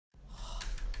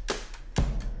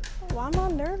Why am I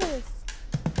nervous?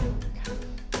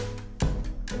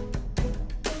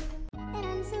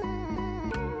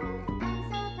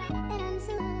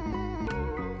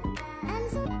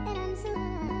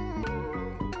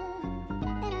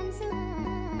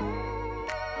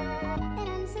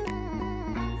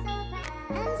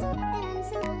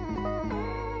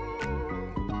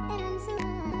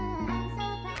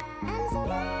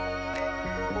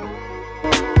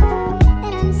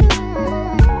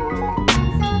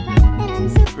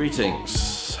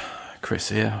 Greetings, Chris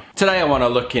here. Today I want to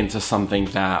look into something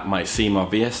that might seem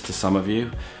obvious to some of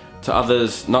you, to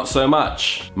others not so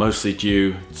much, mostly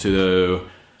due to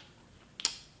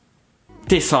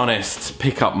dishonest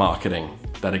pickup marketing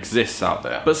that exists out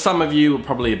there. But some of you are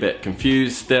probably a bit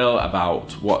confused still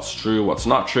about what's true, what's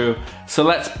not true. So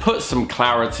let's put some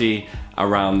clarity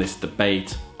around this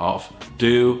debate of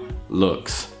do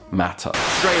looks matter?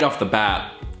 Straight off the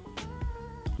bat,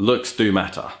 looks do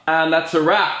matter. And that's a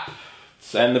wrap.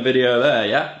 Let's end the video there,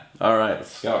 yeah? All right,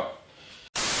 let's go.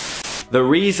 The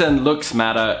reason looks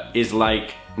matter is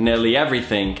like nearly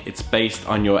everything, it's based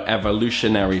on your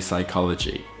evolutionary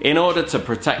psychology. In order to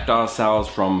protect ourselves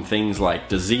from things like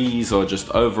disease or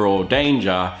just overall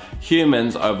danger,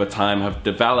 humans over time have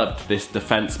developed this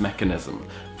defense mechanism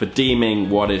for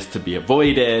deeming what is to be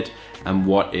avoided and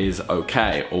what is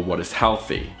okay or what is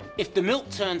healthy. If the milk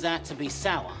turns out to be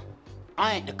sour,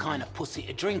 I ain't the kind of pussy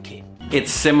to drink it.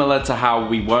 It's similar to how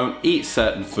we won't eat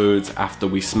certain foods after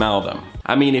we smell them.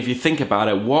 I mean, if you think about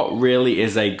it, what really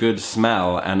is a good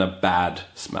smell and a bad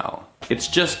smell? It's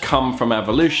just come from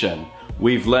evolution.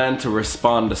 We've learned to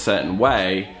respond a certain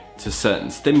way to certain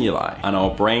stimuli, and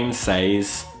our brain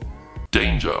says,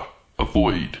 danger,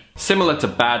 avoid. Similar to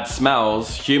bad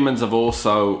smells, humans have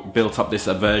also built up this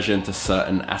aversion to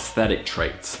certain aesthetic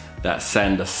traits that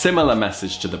send a similar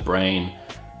message to the brain,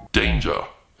 danger,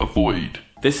 avoid.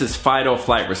 This is fight or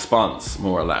flight response,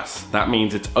 more or less. That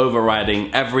means it's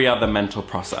overriding every other mental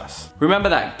process. Remember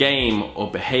that game or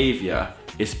behavior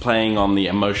is playing on the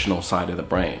emotional side of the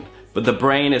brain, but the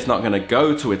brain is not going to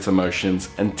go to its emotions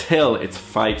until its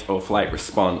fight or flight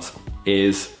response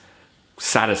is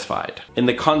satisfied. In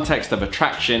the context of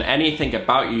attraction, anything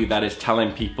about you that is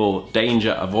telling people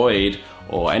danger, avoid,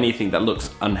 or anything that looks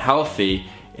unhealthy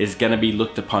is going to be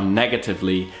looked upon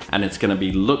negatively, and it's going to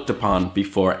be looked upon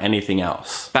before anything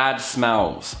else. Bad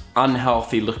smells,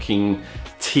 unhealthy looking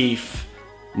teeth,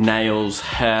 nails,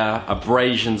 hair,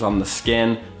 abrasions on the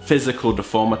skin, physical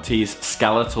deformities,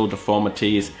 skeletal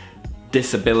deformities,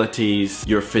 disabilities,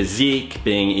 your physique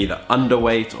being either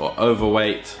underweight or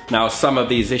overweight. Now, some of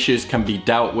these issues can be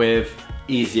dealt with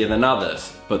easier than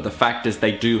others, but the fact is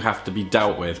they do have to be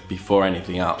dealt with before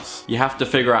anything else. You have to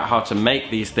figure out how to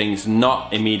make these things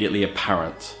not immediately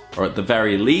apparent, or at the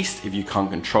very least, if you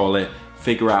can't control it,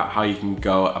 figure out how you can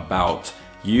go about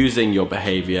using your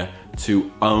behavior to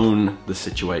own the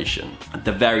situation. At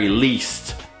the very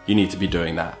least, you need to be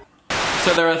doing that.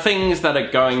 So there are things that are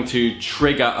going to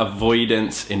trigger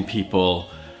avoidance in people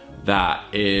that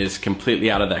is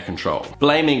completely out of their control.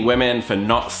 Blaming women for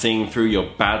not seeing through your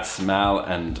bad smell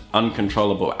and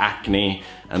uncontrollable acne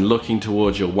and looking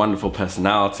towards your wonderful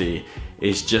personality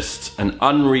is just an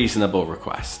unreasonable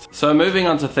request. So moving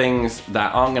on to things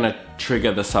that aren't gonna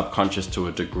trigger the subconscious to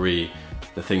a degree,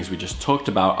 the things we just talked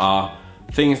about are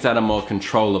things that are more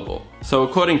controllable. So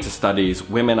according to studies,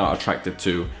 women are attracted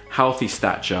to healthy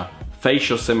stature,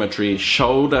 facial symmetry,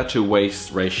 shoulder to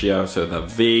waist ratio, so the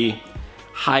V,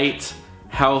 height,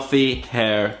 healthy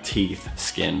hair, teeth,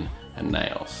 skin, and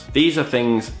nails. These are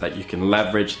things that you can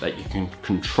leverage, that you can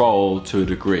control to a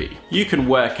degree. You can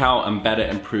work out and better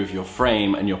improve your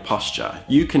frame and your posture.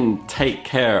 You can take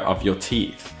care of your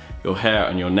teeth, your hair,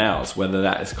 and your nails, whether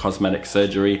that is cosmetic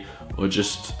surgery or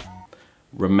just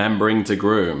remembering to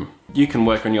groom. You can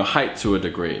work on your height to a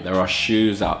degree. There are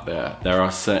shoes out there. There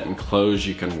are certain clothes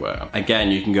you can wear.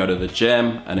 Again, you can go to the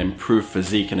gym and improve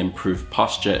physique and improve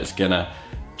posture. It's gonna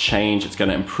change, it's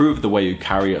gonna improve the way you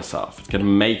carry yourself. It's gonna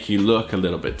make you look a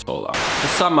little bit taller. To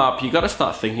sum up, you gotta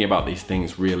start thinking about these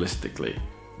things realistically.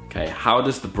 Okay, how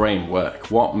does the brain work?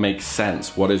 What makes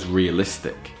sense? What is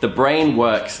realistic? The brain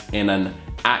works in an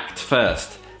act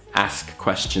first, ask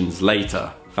questions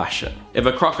later fashion. If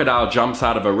a crocodile jumps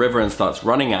out of a river and starts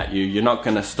running at you, you're not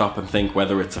gonna stop and think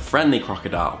whether it's a friendly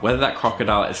crocodile, whether that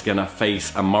crocodile is gonna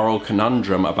face a moral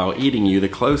conundrum about eating you the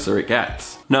closer it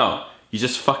gets. No, you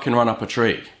just fucking run up a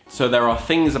tree. So there are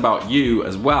things about you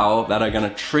as well that are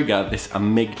gonna trigger this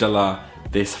amygdala,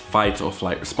 this fight or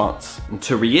flight response. And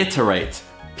to reiterate,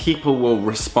 people will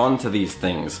respond to these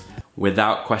things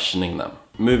without questioning them.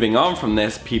 Moving on from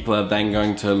this, people are then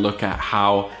going to look at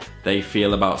how they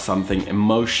feel about something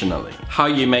emotionally. How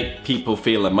you make people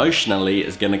feel emotionally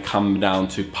is going to come down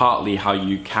to partly how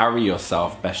you carry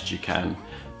yourself best you can,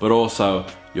 but also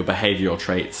your behavioral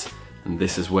traits. And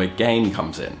this is where game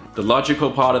comes in. The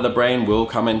logical part of the brain will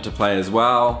come into play as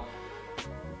well,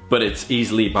 but it's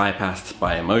easily bypassed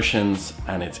by emotions,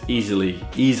 and it's easily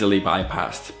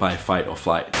bypassed by fight or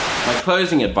flight. My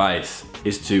closing advice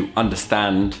is to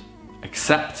understand,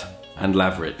 accept, and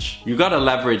leverage. You gotta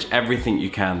leverage everything you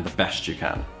can the best you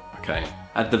can, okay?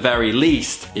 At the very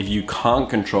least, if you can't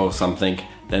control something,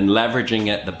 then leveraging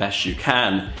it the best you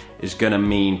can is gonna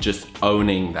mean just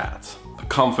owning that. A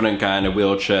confident guy in a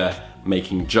wheelchair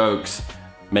making jokes,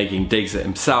 making digs at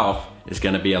himself is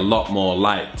gonna be a lot more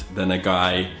liked than a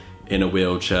guy in a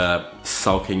wheelchair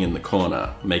sulking in the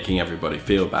corner, making everybody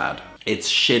feel bad.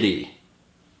 It's shitty,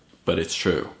 but it's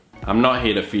true. I'm not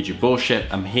here to feed you bullshit.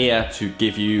 I'm here to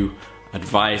give you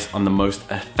advice on the most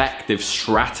effective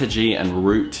strategy and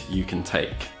route you can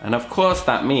take. And of course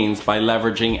that means by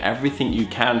leveraging everything you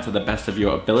can to the best of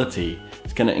your ability,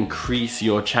 it's gonna increase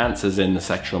your chances in the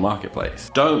sexual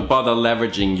marketplace. Don't bother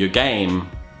leveraging your game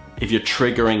if you're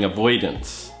triggering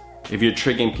avoidance. If you're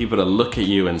triggering people to look at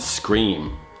you and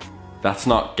scream, that's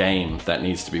not game that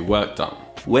needs to be worked on.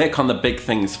 Work on the big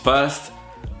things first.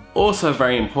 Also,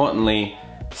 very importantly,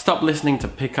 stop listening to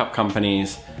pickup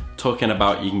companies talking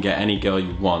about you can get any girl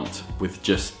you want with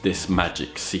just this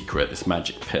magic secret, this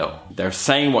magic pill. They're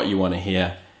saying what you want to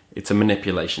hear. It's a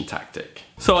manipulation tactic.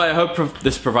 So I hope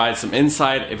this provides some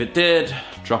insight. If it did,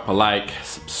 drop a like,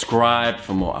 subscribe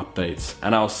for more updates,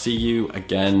 and I'll see you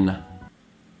again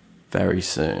very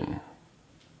soon.